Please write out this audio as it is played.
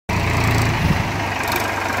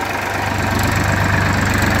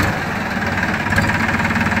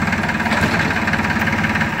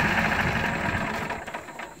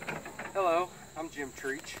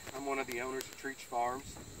the owners of Treach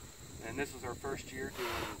Farms, and this was our first year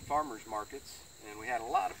doing farmers markets, and we had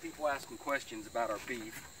a lot of people asking questions about our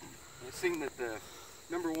beef. And it seemed that the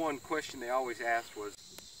number one question they always asked was,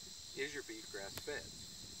 is your beef grass-fed?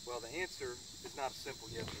 Well, the answer is not a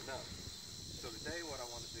simple yes or no. So today what I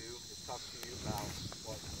want to do is talk to you about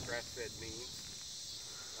what grass-fed means,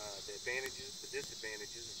 the advantages, the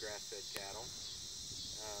disadvantages of grass-fed cattle.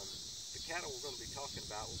 The cattle we're going to be talking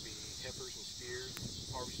about will be heifers and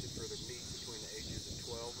steers harvested for their meat between the ages of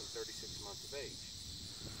 12 and 36 months of age.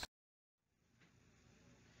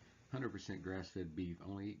 100% grass-fed beef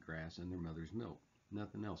only eat grass and their mother's milk.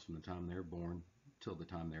 Nothing else from the time they're born till the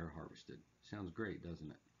time they're harvested. Sounds great,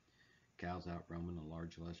 doesn't it? Cows out roaming a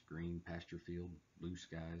large, lush green pasture field, blue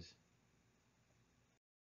skies.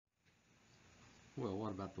 Well,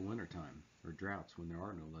 what about the wintertime, or droughts when there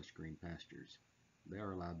are no lush green pastures? They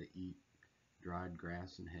are allowed to eat dried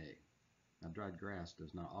grass and hay. Now, dried grass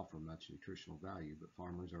does not offer much nutritional value, but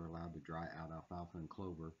farmers are allowed to dry out alfalfa and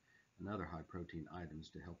clover and other high-protein items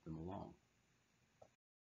to help them along.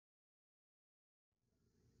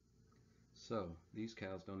 So, these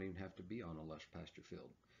cows don't even have to be on a lush pasture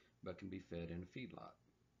field, but can be fed in a feedlot.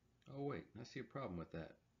 Oh wait, I see a problem with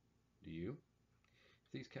that. Do you?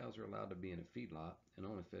 If these cows are allowed to be in a feedlot and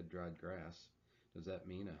only fed dried grass, does that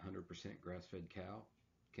mean a 100% grass-fed cow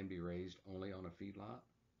can be raised only on a feedlot?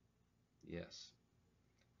 Yes.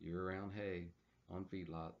 Year-round hay on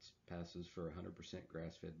feedlots passes for 100%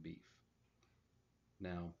 grass-fed beef.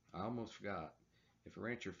 Now, I almost forgot. If a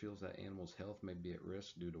rancher feels that animal's health may be at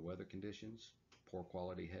risk due to weather conditions, poor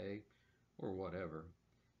quality hay, or whatever,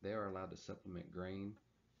 they are allowed to supplement grain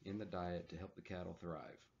in the diet to help the cattle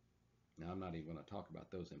thrive. Now, I'm not even going to talk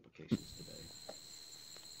about those implications today.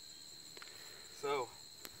 So,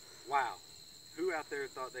 wow, who out there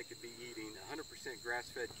thought they could be eating 100%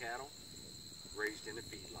 grass-fed cattle raised in a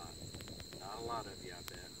feedlot? Not a lot of you, I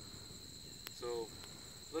bet. So,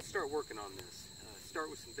 let's start working on this. Start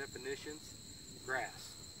with some definitions.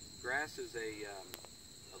 Grass. Grass is a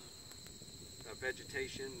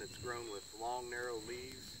vegetation that's grown with long, narrow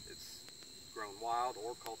leaves. It's grown wild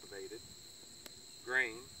or cultivated.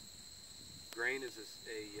 Grain. Grain is a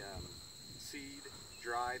seed,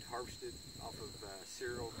 dried, harvested off of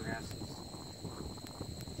cereal grasses.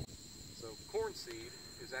 So corn seed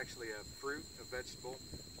is actually a fruit, a vegetable,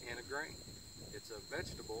 and a grain. It's a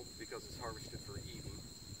vegetable because it's harvested for eating.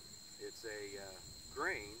 It's a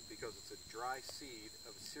grain because it's a dry seed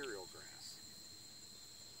of a cereal grass.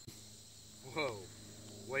 Whoa,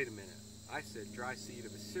 wait a minute. I said dry seed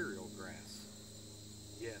of a cereal grass.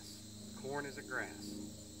 Yes, corn is a grass.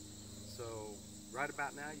 So right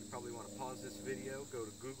about now you probably want to pause this video, go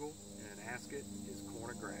to Google and ask it, is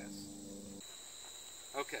corn a grass?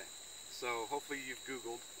 Okay, so hopefully you've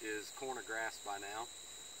Googled, is corn a grass by now?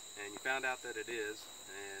 And you found out that it is,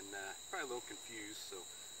 and probably a little confused, so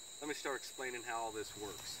let me start explaining how all this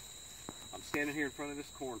works. I'm standing here in front of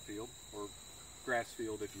this cornfield, or grass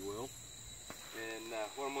field if you will, and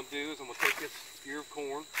what I'm going to do is I'm going to take this ear of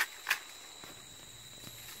corn,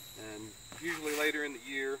 and usually later in the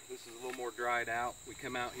year, this is a little more dried out, we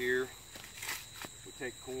come out here, we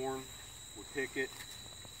take corn, we pick it,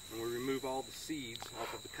 and we remove all the seeds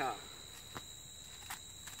off of the cob.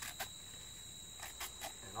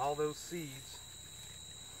 And all those seeds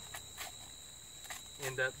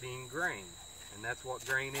end up being grain, and that's what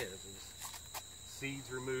grain is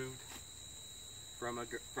seeds removed from a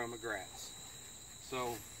grass.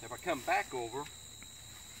 So if I come back over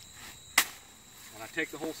and I take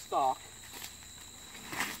the whole stalk,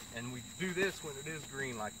 and we do this when it is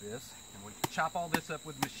green like this, and we chop all this up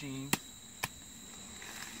with the machine,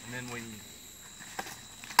 and then we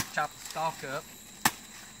chop the stalk up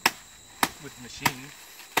with the machine.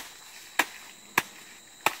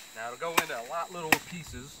 Now it'll go into a lot littler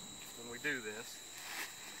pieces when we do this,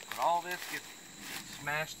 but all this gets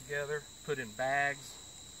smashed together, put in bags,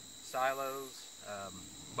 silos,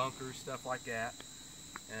 bunkers, stuff like that,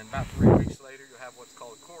 and about 3 weeks later you'll have what's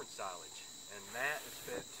called corn silage, and that is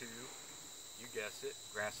fed to, you guessed it,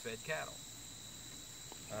 grass-fed cattle.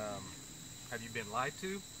 Have you been lied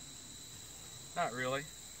to? Not really.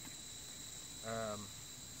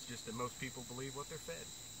 It's just that most people believe what they're fed.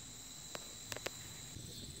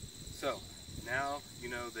 So, now you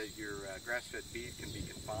know that your grass-fed beef can be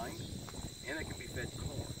confined, and it can be fed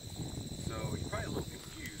corn. So you're probably a little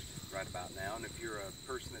confused right about now, and if you're a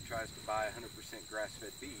person that tries to buy 100%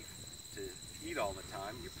 grass-fed beef to eat all the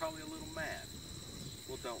time, you're probably a little mad.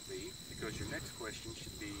 Well, don't be, because your next question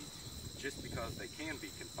should be, just because they can be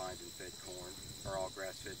confined and fed corn, are all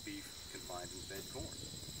grass-fed beef confined and fed corn?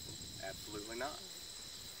 Absolutely not.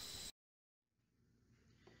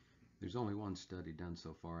 There's only one study done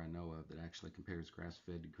so far I know of that actually compares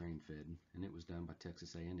grass-fed to grain-fed, and it was done by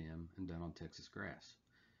Texas A&M and done on Texas grass.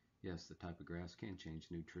 Yes, the type of grass can change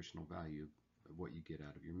the nutritional value of what you get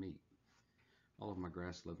out of your meat. All of my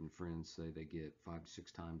grass-loving friends say they get 5 to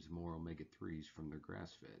 6 times more omega-3s from their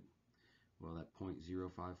grass-fed. Well, that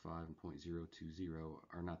 0.055 and 0.020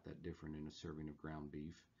 are not that different in a serving of ground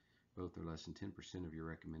beef. Both are less than 10% of your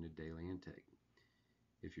recommended daily intake.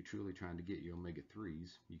 If you're truly trying to get your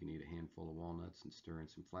omega-3s, you can eat a handful of walnuts and stir in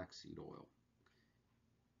some flaxseed oil.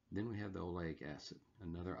 Then we have the oleic acid,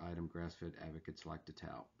 another item grass-fed advocates like to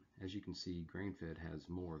tout. As you can see, grain-fed has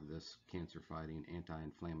more of this cancer-fighting,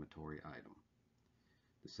 anti-inflammatory item.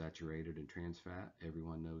 The saturated and trans fat,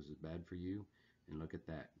 everyone knows is bad for you, and look at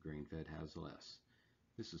that, grain-fed has less.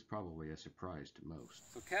 This is probably a surprise to most.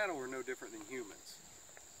 So cattle are no different than humans.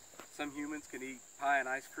 Some humans can eat pie and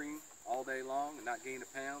ice cream all day long and not gain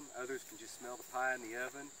a pound. Others can just smell the pie in the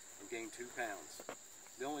oven and gain 2 pounds.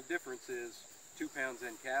 The only difference is 2 pounds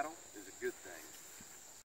in cattle is a good thing.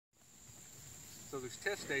 So there's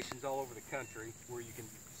test stations all over the country where you can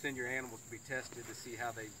send your animals to be tested to see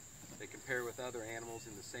how they compare with other animals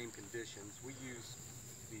in the same conditions. We use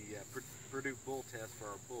the Purdue bull test for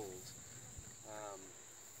our bulls.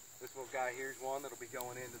 This little guy here is one that'll be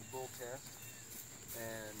going into the bull test,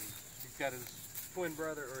 and he's got his twin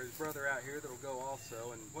brother or his brother out here that'll go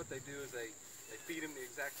also. And what they do is they feed him the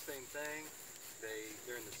exact same thing.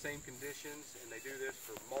 They're in the same conditions, and they do this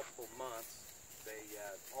for multiple months. They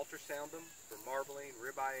ultrasound them for marbling,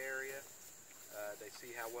 ribeye area. They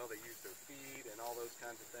see how well they use their feed and all those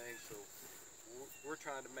kinds of things. So we're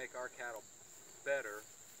trying to make our cattle better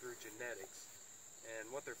through genetics.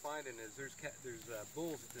 And what they're finding is there's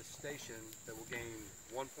bulls at this station that will gain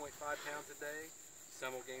 1.5 pounds a day.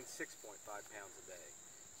 Some will gain 6.5 pounds a day.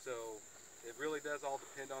 So it really does all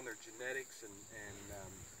depend on their genetics and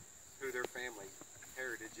who their family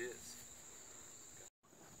heritage is.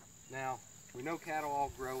 Now, we know cattle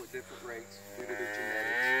all grow at different rates due to their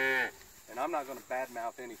genetics. And I'm not going to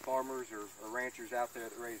badmouth any farmers or ranchers out there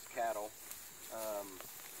that raise cattle.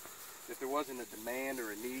 If there wasn't a demand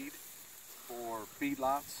or a need for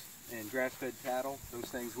feedlots and grass-fed cattle, those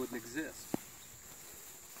things wouldn't exist.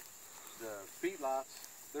 The feedlots,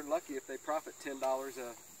 they're lucky if they profit $10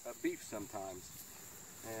 a beef sometimes.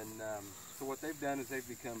 And so what they've done is they've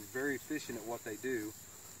become very efficient at what they do.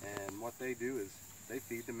 And what they do is they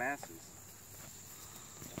feed the masses.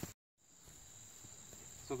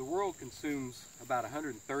 So the world consumes about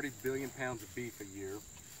 130 billion pounds of beef a year.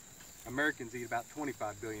 Americans eat about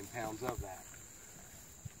 25 billion pounds of that.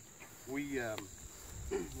 We,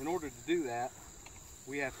 in order to do that,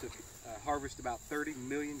 we have to harvest about 30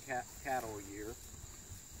 million cattle a year.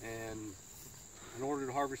 And in order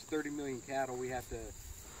to harvest 30 million cattle, we have to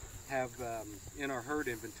have in our herd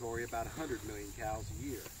inventory about 100 million cows a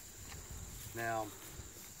year. Now,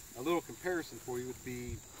 a little comparison for you would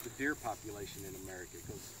be the deer population in America,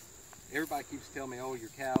 because everybody keeps telling me, oh, your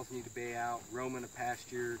cows need to be out roaming a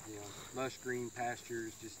pasture, you know, lush green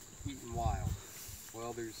pastures, just eating wild.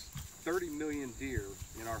 Well, there's 30 million deer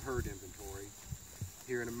in our herd inventory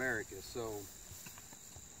here in America. So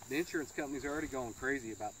the insurance companies are already going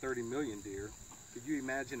crazy about 30 million deer. Could you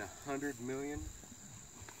imagine 100 million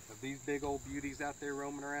of these big old beauties out there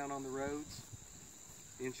roaming around on the roads?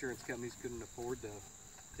 The insurance companies couldn't afford to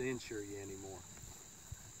insure you anymore.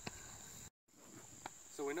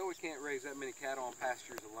 So we know we can't raise that many cattle on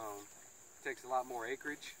pastures alone. It takes a lot more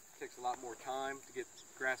acreage, it takes a lot more time to get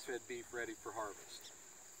grass-fed beef ready for harvest.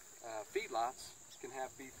 Feedlots can have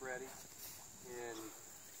beef ready in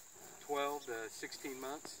 12 to 16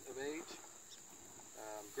 months of age.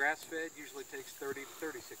 Grass-fed usually takes 30 to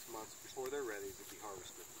 36 months before they're ready to be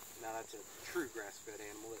harvested. Now that's a true grass-fed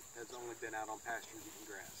animal that has only been out on pastures eating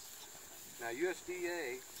grass. Now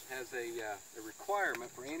USDA has a requirement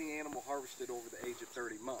for any animal harvested over the age of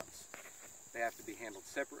 30 months. They have to be handled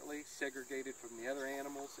separately, segregated from the other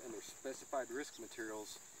animals, and their specified risk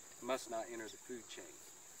materials must not enter the food chain.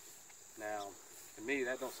 Now, to me,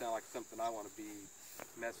 that don't sound like something I want to be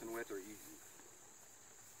messing with or eating.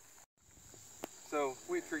 So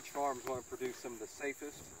we at Treach Farms want to produce some of the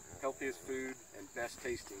safest, healthiest food and best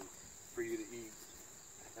tasting for you to eat.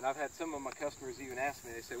 And I've had some of my customers even ask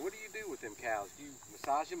me, they say, what do you do with them cows? Do you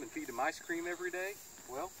massage them and feed them ice cream every day?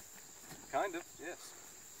 Well, kind of, yes.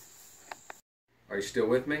 Are you still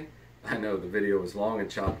with me? I know the video was long and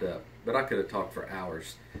chopped up, but I could have talked for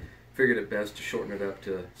hours. Figured it best to shorten it up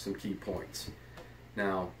to some key points.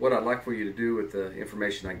 Now, what I'd like for you to do with the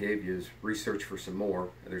information I gave you is research for some more.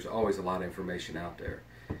 There's always a lot of information out there.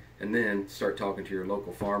 And then start talking to your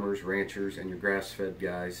local farmers, ranchers, and your grass-fed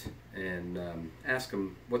guys, and ask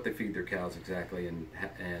them what they feed their cows exactly,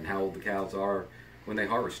 and how old the cows are when they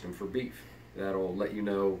harvest them for beef. That'll let you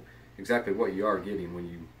know exactly what you are getting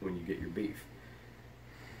when you get your beef.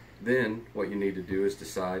 Then what you need to do is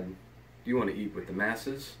decide, do you want to eat with the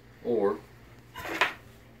masses, or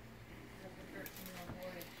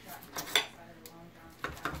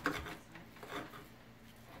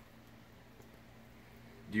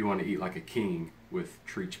do you want to eat like a king with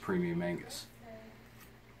Treach Premium Angus?